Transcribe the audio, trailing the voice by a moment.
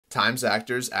Times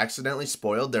actors accidentally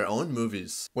spoiled their own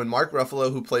movies. When Mark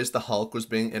Ruffalo, who plays the Hulk, was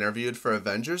being interviewed for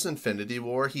Avengers Infinity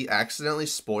War, he accidentally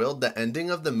spoiled the ending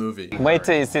of the movie. Wait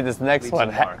till you see this next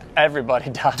one. Everybody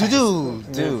dies.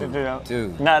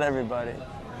 Dude. Not everybody.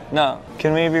 No.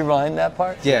 Can we rewind that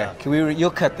part? Yeah, can we? You'll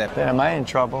cut that. Then am I in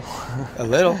trouble? A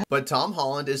little. But Tom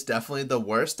Holland is definitely the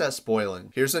worst at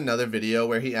spoiling. Here's another video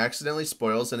where he accidentally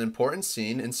spoils an important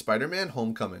scene in Spider-Man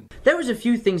Homecoming. There was a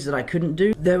few things that I couldn't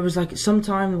do. There was like some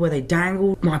time where they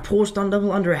dangled my poor stunt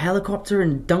double under a helicopter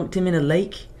and dunked him in a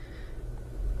lake.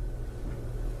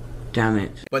 Damn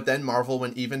it. But then Marvel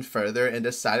went even further and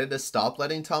decided to stop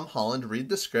letting Tom Holland read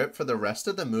the script for the rest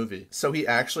of the movie. So he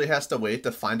actually has to wait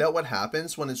to find out what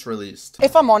happens when it's released.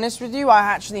 If I'm honest with you, I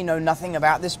actually know nothing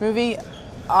about this movie.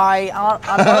 I'm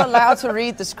not allowed to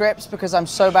read the scripts because I'm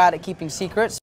so bad at keeping secrets.